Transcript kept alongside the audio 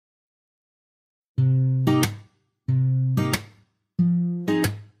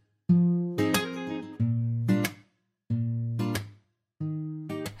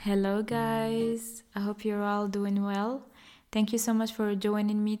Hello guys, I hope you're all doing well. Thank you so much for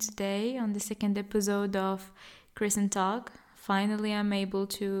joining me today on the second episode of Chris and Talk. Finally, I'm able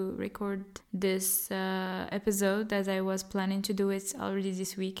to record this episode as I was planning to do it already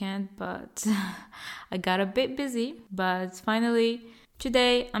this weekend, but I got a bit busy. But finally,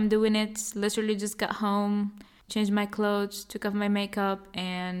 today I'm doing it. Literally just got home, changed my clothes, took off my makeup,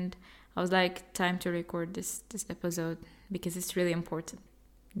 and I was like, time to record this episode because it's really important.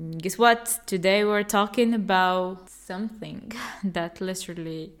 Guess what? Today we're talking about something that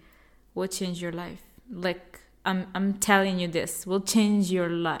literally will change your life. Like I'm telling you, this will change your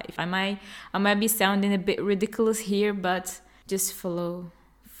life. I might be sounding a bit ridiculous here, but just follow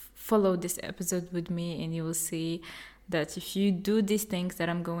this episode with me, and you will see that if you do these things that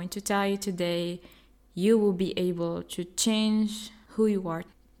I'm going to tell you today, you will be able to change who you are.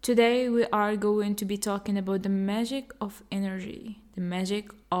 Today we are going to be talking about the magic of energy, the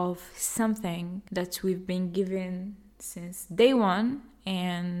magic of something that we've been given since day one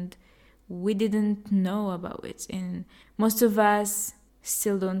and we didn't know about it, and most of us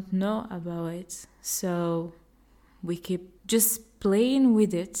still don't know about it. So we keep just playing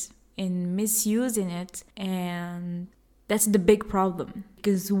with it and misusing it, and that's the big problem.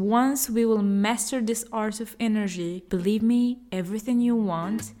 Because once we will master this art of energy, believe me, everything you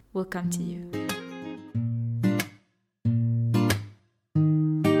want will come to you.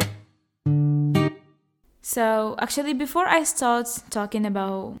 So actually, before I start talking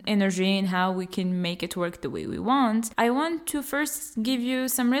about energy and how we can make it work the way we want, I want to first give you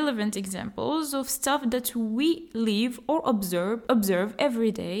some relevant examples of stuff that we live or observe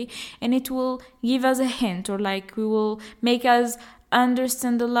every day, and it will give us a hint, or like we will make us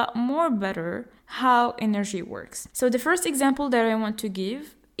understand a lot more better how energy works. So the first example that I want to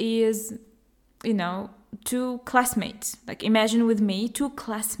give is, two classmates. Like, imagine with me two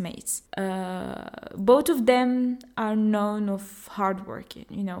classmates. Both of them are known of hard working.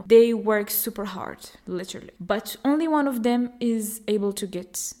 They work super hard, literally. But only one of them is able to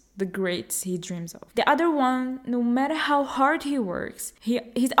get the grades he dreams of. The other one, no matter how hard he works,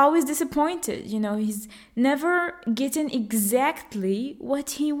 he's always disappointed. He's never getting exactly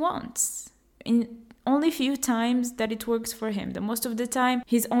what he wants. In only few times that it works for him. The most of the time,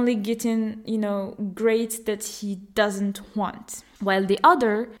 he's only getting, grades that he doesn't want. While the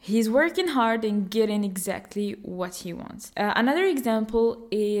other, he's working hard and getting exactly what he wants. Another example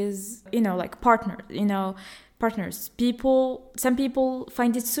is, like partners. Some people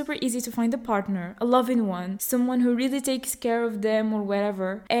find it super easy to find a partner, a loving one, someone who really takes care of them or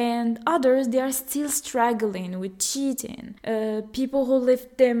whatever. And others, they are still struggling with cheating. People who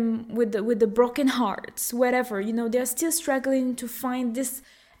left them with the broken hearts, whatever. They are still struggling to find this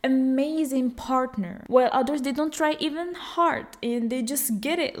amazing partner, while others, they don't try even hard and they just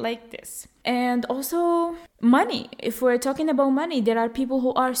get it like this. And also money. If we're talking about money, there are people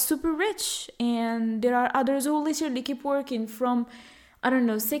who are super rich, and there are others who literally keep working from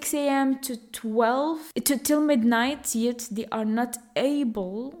 6 a.m. to 12 till midnight, yet they are not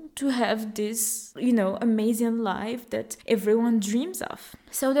able to have this amazing life that everyone dreams of.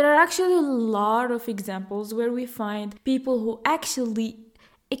 So there are actually a lot of examples where we find people who actually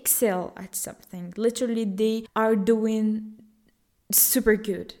excel at something. Literally, they are doing super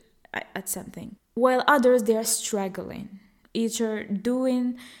good at something, while others, they are struggling, either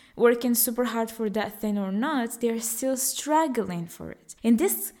working super hard for that thing or not. They are still struggling for it, and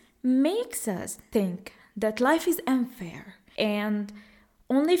this makes us think that life is unfair and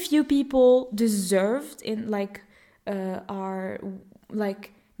only few people deserved and are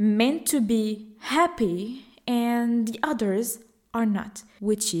meant to be happy, and the others are not,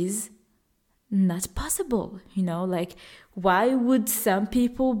 which is not possible. Why would some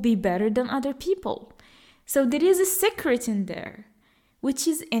people be better than other people? So there is a secret in there, which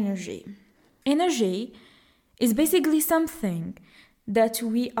is energy. Energy is basically something that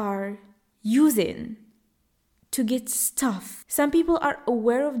we are using to get stuff. Some people are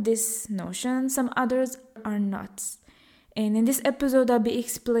aware of this notion, some others are not. And in this episode, I'll be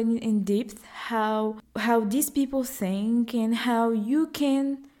explaining in depth how these people think and how you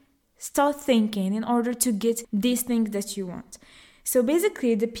can start thinking in order to get these things that you want. So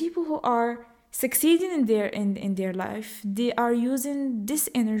basically, the people who are succeeding in their life, they are using this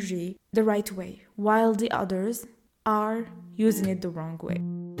energy the right way, while the others are using it the wrong way.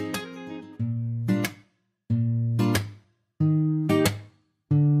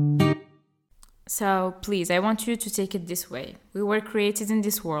 So please, I want you to take it this way. We were created in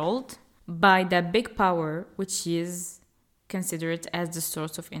this world by that big power, which is considered as the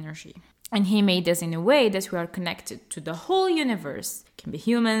source of energy. And he made us in a way that we are connected to the whole universe. It can be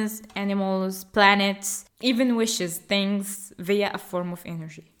humans, animals, planets, even wishes, things, via a form of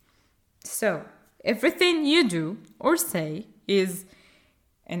energy. So, everything you do or say is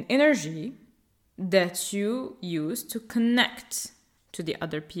an energy that you use to connect to the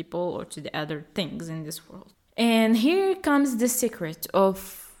other people or to the other things in this world. And here comes the secret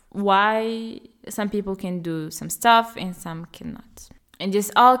of why some people can do some stuff and some cannot. And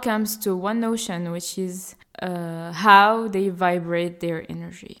this all comes to one notion, which is how they vibrate their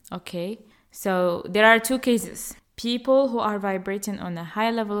energy, okay? So there are two cases. People who are vibrating on a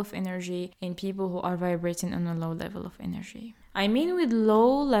high level of energy and people who are vibrating on a low level of energy. I mean with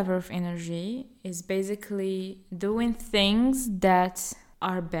low level of energy is basically doing things that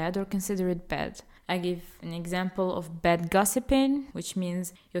are bad or considered bad. I give an example of bad gossiping, which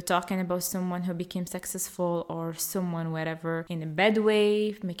means you're talking about someone who became successful or someone, whatever, in a bad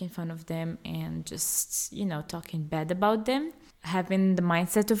way, making fun of them and just, talking bad about them. Having the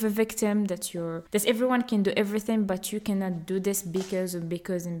mindset of a victim that everyone can do everything, but you cannot do this because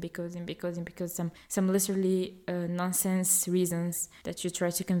some literally nonsense reasons that you try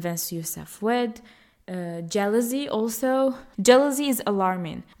to convince yourself with. Jealousy also. Jealousy is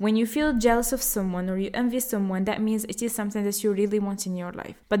alarming. When you feel jealous of someone or you envy someone, that means it is something that you really want in your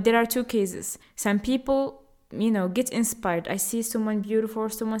life. But there are two cases. Some people get inspired. I see someone beautiful or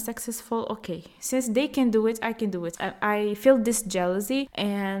someone successful. Okay, since they can do it, I can do it. I feel this jealousy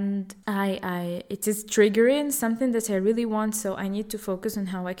and it is triggering something that I really want, so I need to focus on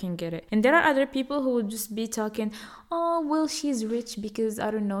how I can get it. And there are other people who will just be talking, oh, well, she's rich because, I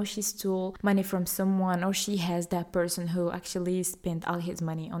don't know, she stole money from someone, or she has that person who actually spent all his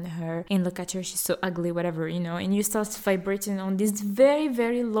money on her, and look at her, she's so ugly, whatever, and you start vibrating on this very,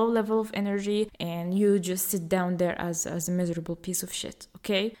 very low level of energy, and you just sit down there as a miserable piece of shit,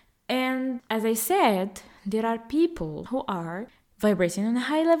 okay? And as I said, there are people who are vibrating on a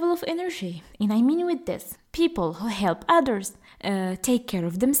high level of energy. And I mean with this, people who help others, take care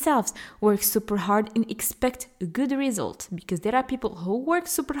of themselves, work super hard and expect a good result. Because there are people who work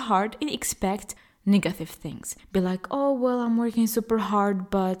super hard and expect negative things. Be like, oh, well, I'm working super hard,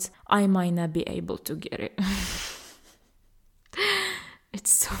 but I might not be able to get it.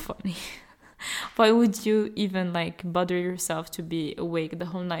 It's so funny. Why would you even bother yourself to be awake the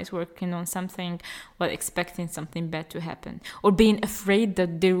whole night working on something while expecting something bad to happen, or being afraid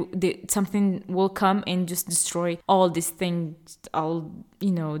that something will come and just destroy all these things, all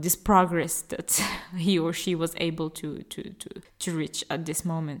this progress that he or she was able to reach at this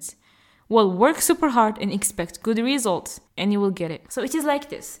moment? Well, work super hard and expect good results, and you will get it. So it is like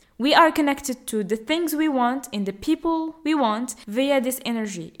this. We are connected to the things we want and the people we want via this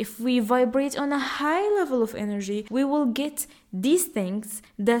energy. If we vibrate on a high level of energy, we will get these things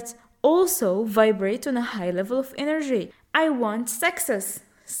that also vibrate on a high level of energy. I want success.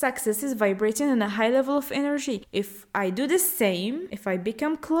 Success is vibrating on a high level of energy. If I do the same, if I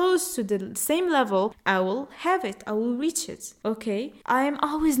become close to the same level, I will have it. I will reach it. Okay? I am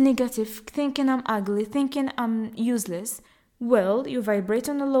always negative, thinking I'm ugly, thinking I'm useless. Well, you vibrate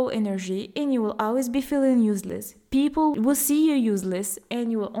on a low energy and you will always be feeling useless. People will see you useless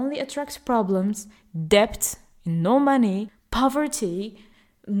and you will only attract problems, debt, no money, poverty,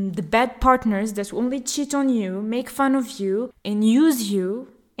 the bad partners that only cheat on you, make fun of you, and use you,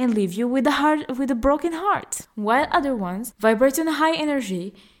 and leave you with a broken heart. While other ones vibrate on a high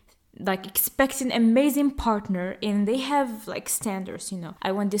energy, expecting amazing partner, and they have standards,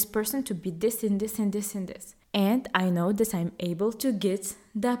 I want this person to be this and this and this and this. And I know that I'm able to get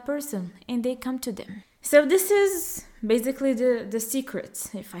that person, and they come to them. So this is basically the secret,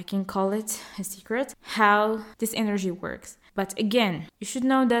 if I can call it a secret, how this energy works. But again, you should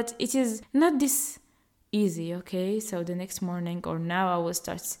know that it is not this easy, okay? So the next morning or now I will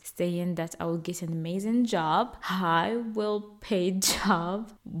start saying that I will get an amazing job, high well paid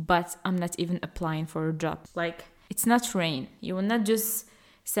job, but I'm not even applying for a job. It's not rain. You will not just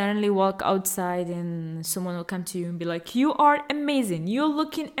suddenly walk outside and someone will come to you and be like, you are amazing, you're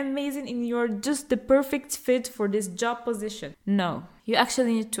looking amazing, and you're just the perfect fit for this job position. No, you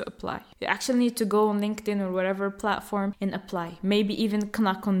actually need to apply. You actually need to go on LinkedIn or whatever platform and apply. Maybe even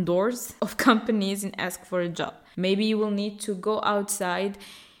knock on doors of companies and ask for a job. Maybe you will need to go outside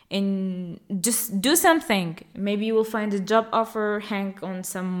and just do something. Maybe you will find a job offer hang on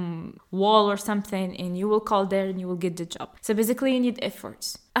some wall or something, and you will call there and you will get the job. So basically you need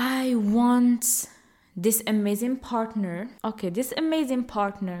efforts. I want this amazing partner. Okay, this amazing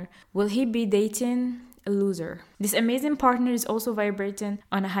partner, will he be dating a loser? This amazing partner is also vibrating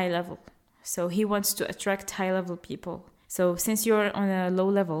on a high level. So he wants to attract high level people. So since you're on a low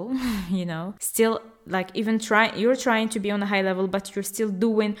level, still like you're trying to be on a high level, but you're still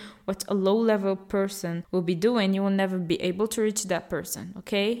doing what a low level person will be doing, you will never be able to reach that person,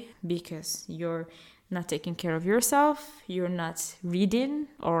 okay? Because you're not taking care of yourself, you're not reading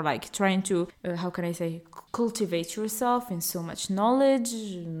or like trying to, cultivate yourself in so much knowledge,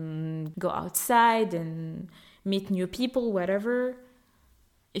 go outside and meet new people, whatever.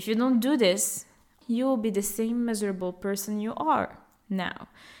 If you don't do this, you will be the same miserable person you are now.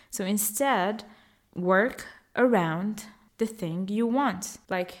 So instead, work around the thing you want.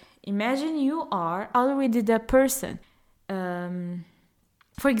 Like, imagine you are already that person.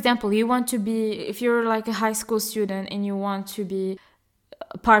 For example, you want to be, if you're like a high school student and you want to be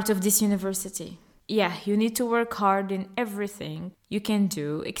a part of this university, yeah, you need to work hard in everything you can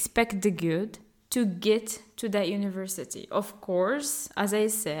do, expect the good to get to that university. Of course, as I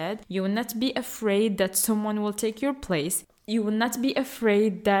said, you will not be afraid that someone will take your place. You will not be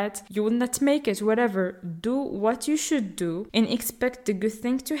afraid that you will not make it, whatever. Do what you should do and expect the good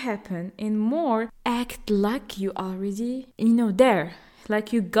thing to happen, and more, act like you already, there.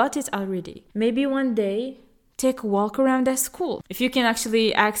 Like you got it already. Maybe one day, take a walk around that school. If you can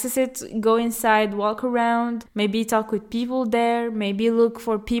actually access it, go inside, walk around, maybe talk with people there, maybe look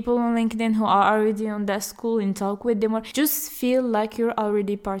for people on LinkedIn who are already on that school and talk with them. Or just feel like you're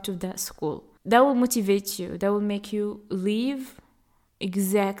already part of that school. That will motivate you. That will make you live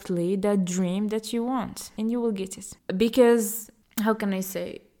exactly that dream that you want, and you will get it. Because, how can I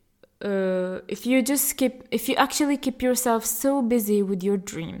say, if you actually keep yourself so busy with your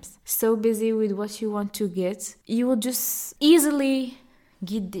dreams, so busy with what you want to get, you will just easily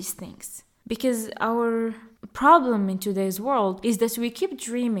get these things. Because our problem in today's world is that we keep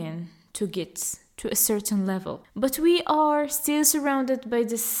dreaming to get to a certain level, but we are still surrounded by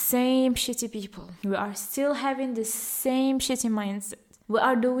the same shitty people. We are still having the same shitty mindset. We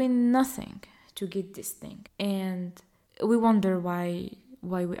are doing nothing to get this thing, and we wonder why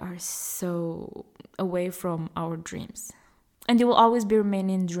we are so away from our dreams. And they will always be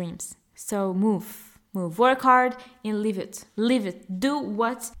remaining dreams. So move, work hard and live it. Do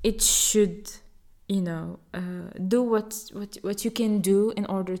what it should, do what you can do in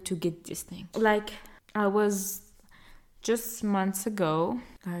order to get this thing. Like, I was just months ago,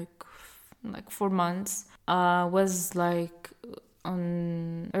 like 4 months, was like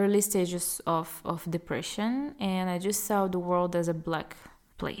on early stages of depression, and I just saw the world as a black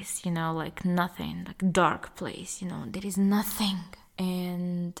place, like nothing, like dark place, there is nothing,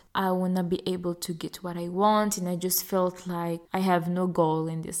 and I will not be able to get what I want, and I just felt like I have no goal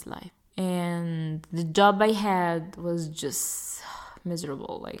in this life. And the job I had was just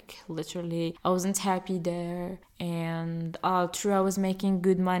miserable, like literally I wasn't happy there, and true, I was making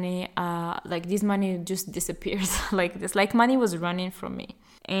good money, like this money just disappeared like this, like money was running from me,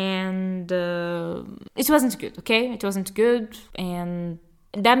 and it wasn't good, okay? It wasn't good, and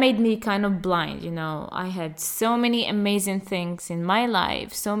that made me kind of blind, I had so many amazing things in my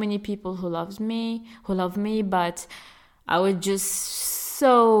life, so many people who love me, but I was just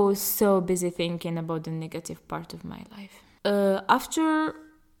so busy thinking about the negative part of my life. After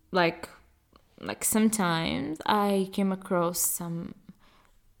like sometimes I came across some,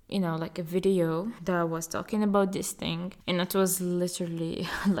 like a video that was talking about this thing, and it was literally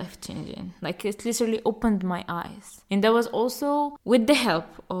life-changing. Like, it literally opened my eyes. And that was also with the help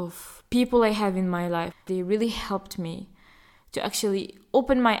of people I have in my life. They really helped me to actually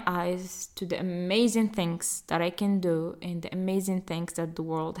open my eyes to the amazing things that I can do and the amazing things that the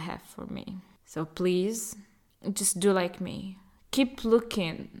world have for me. So please, just do like me. Keep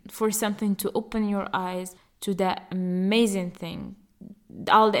looking for something to open your eyes to that amazing thing,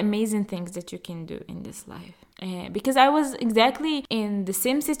 all the amazing things that you can do in this life. Because I was exactly in the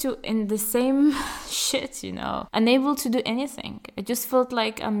same shit, unable to do anything. I just felt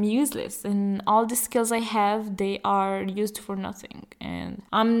like I'm useless, and all the skills I have, they are used for nothing, and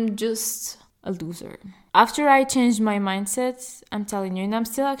I'm just a loser. After I changed my mindset, I'm telling you, and I'm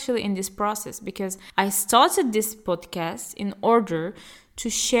still actually in this process, because I started this podcast in order to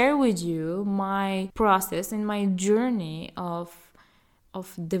share with you my process and my journey of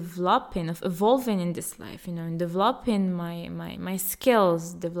developing, of evolving in this life, and developing my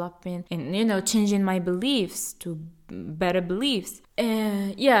skills, developing and, changing my beliefs to better beliefs.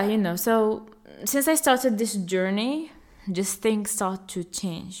 So since I started this journey, just things start to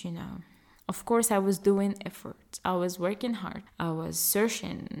change, Of course, I was doing effort. I was working hard. I was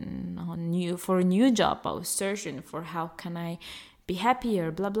searching for a new job. I was searching for how can I be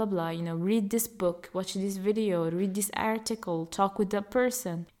happier, blah, blah, blah. Read this book, watch this video, read this article, talk with that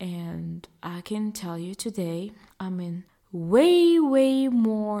person. And I can tell you today, I'm in way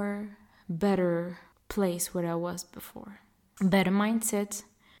more better place where I was before. Better mindset,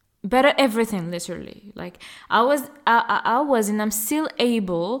 better everything, literally. Like I was and I'm still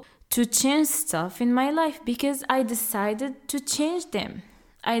able to change stuff in my life because I decided to change them.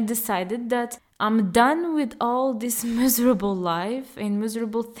 I decided that I'm done with all this miserable life and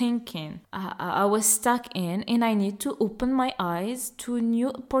miserable thinking I was stuck in, and I need to open my eyes to new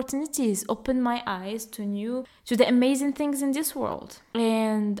opportunities, open my eyes to the amazing things in this world.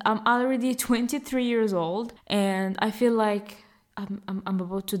 And I'm already 23 years old, and I feel like I'm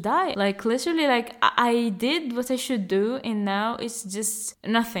about to die. Like literally, like I did what I should do, and now it's just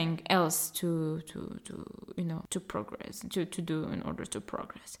nothing else to progress, to do in order to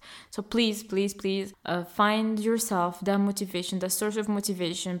progress. So please find yourself that motivation, that source of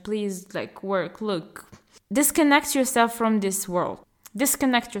motivation. Please, like, look, disconnect yourself from this world.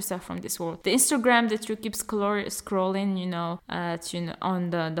 Disconnect yourself from this world. The Instagram that you keep scrolling, on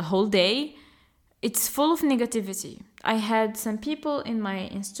the whole day, it's full of negativity. I had some people in my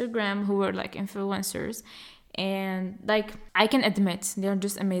Instagram who were like influencers, and like I can admit they're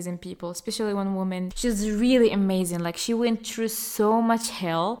just amazing people, especially one woman. She's really amazing. Like she went through so much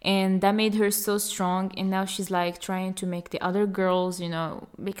hell, and that made her so strong, and now she's like trying to make the other girls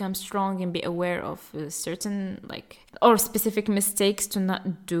become strong and be aware of certain or specific mistakes to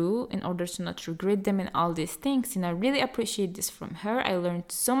not do in order to not regret them and all these things. And I really appreciate this from her. I learned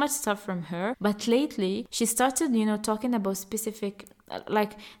so much stuff from her. But lately she started talking about specific,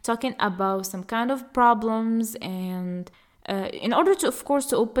 talking about some kind of problems, and in order to, of course,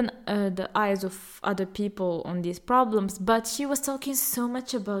 to open the eyes of other people on these problems. But she was talking so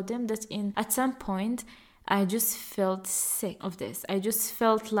much about them that at some point I just felt sick of this. I just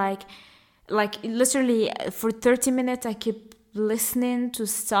felt like literally for 30 minutes I keep listening to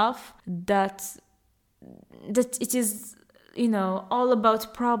stuff that it is all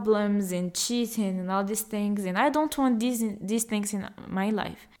about problems and cheating and all these things, and I don't want these things in my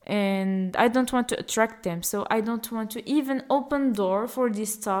life, and I don't want to attract them. So I don't want to even open door for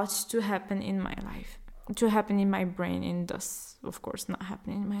these thoughts to happen in my life, to happen in my brain, and thus of course not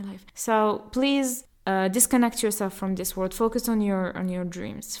happening in my life. So please disconnect yourself from this world. Focus on your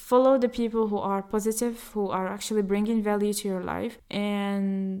dreams. Follow the people who are positive, who are actually bringing value to your life,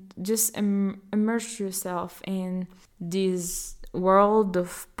 and just immerse yourself in this world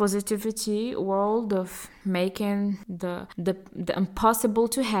of positivity, world of making the impossible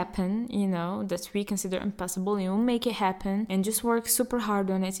to happen, that we consider impossible. You will make it happen, and just work super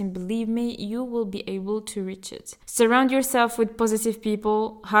hard on it, and believe me, you will be able to reach it. Surround yourself with positive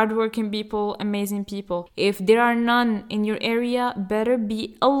people, hardworking people, amazing people. If there are none in your area, better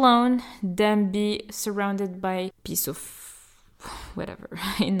be alone than be surrounded by a piece of whatever.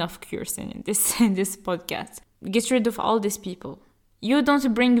 Enough cursing in this podcast. Get rid of all these people. You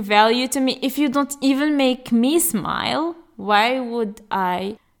don't bring value to me. If you don't even make me smile, why would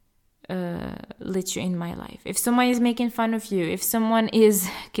I let you in my life? If someone is making fun of you, if someone is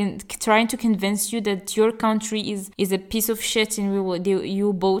trying to convince you that your country is a piece of shit, and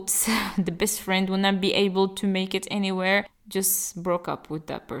you both, the best friend, will not be able to make it anywhere, just broke up with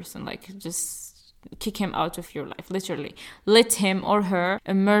that person. Just kick him out of your life, literally. Let him or her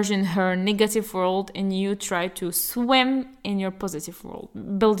immerse in her negative world, and you try to swim in your positive world.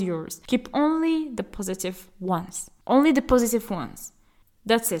 Build yours. Keep only the positive ones. Only the positive ones.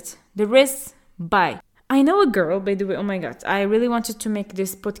 That's it. The rest, bye. I know a girl, by the way. Oh my god, I really wanted to make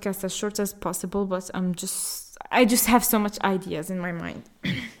this podcast as short as possible, but I just have so much ideas in my mind.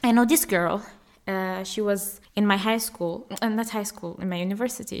 I know this girl. She was in my in my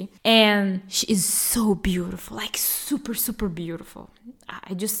university, and she is so beautiful, like super, super beautiful.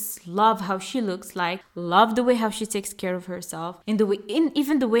 I just love how she looks, love the way how she takes care of herself, and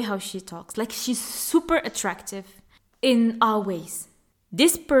even the way how she talks. Like, she's super attractive in all ways.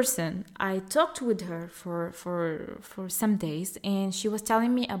 This person, I talked with her for some days, and she was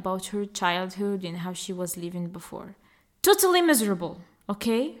telling me about her childhood and how she was living before. Totally miserable,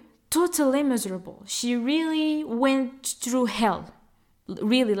 okay? Totally miserable. She really went through hell.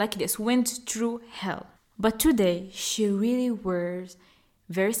 Really, like this, went through hell. But today, she really wears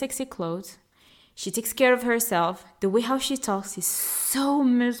very sexy clothes. She takes care of herself. The way how she talks is so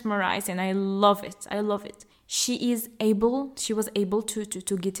mesmerizing. I love it. I love it. She was able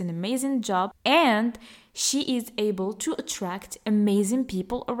to get an amazing job, and she is able to attract amazing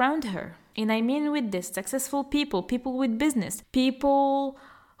people around her. And I mean with this, successful people with business, people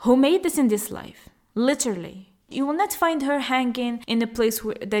who made this in this life. Literally. You will not find her hanging in a place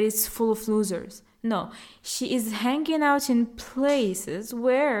that is full of losers. No, she is hanging out in places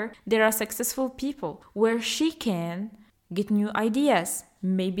where there are successful people, where she can get new ideas.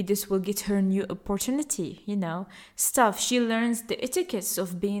 Maybe this will get her new opportunity, stuff. She learns the etiquettes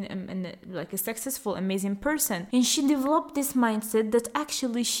of being like a successful, amazing person. And she developed this mindset that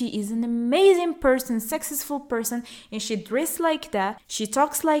actually she is an amazing person, successful person, and she dresses like that, she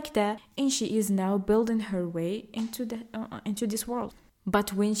talks like that, and she is now building her way into this world.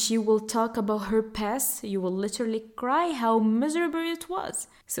 But when she will talk about her past, you will literally cry how miserable it was.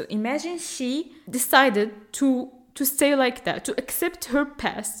 So imagine she decided to stay like that, to accept her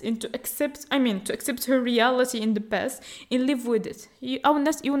past, and to accept her reality in the past and live with it. You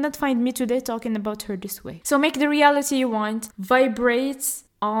will not find me today talking about her this way. So make the reality you want, vibrate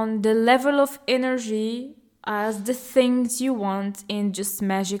on the level of energy as the things you want, and just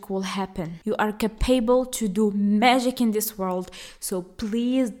magic will happen. You are capable to do magic in this world. So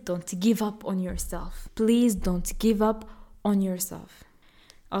please don't give up on yourself. Please don't give up on yourself.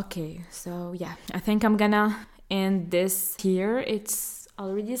 Okay, so yeah, I think I'm gonna end this here. It's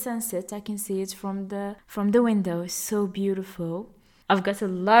already sunset. I can see it from the window. It's so beautiful. I've got a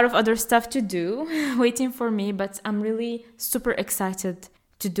lot of other stuff to do waiting for me, but I'm really super excited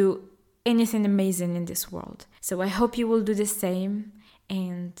to do anything amazing in this world. So I hope you will do the same,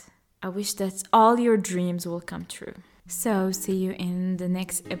 and I wish that all your dreams will come true. So see you in the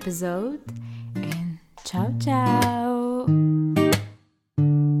next episode, and ciao ciao.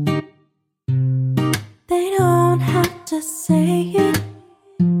 They don't have to say it.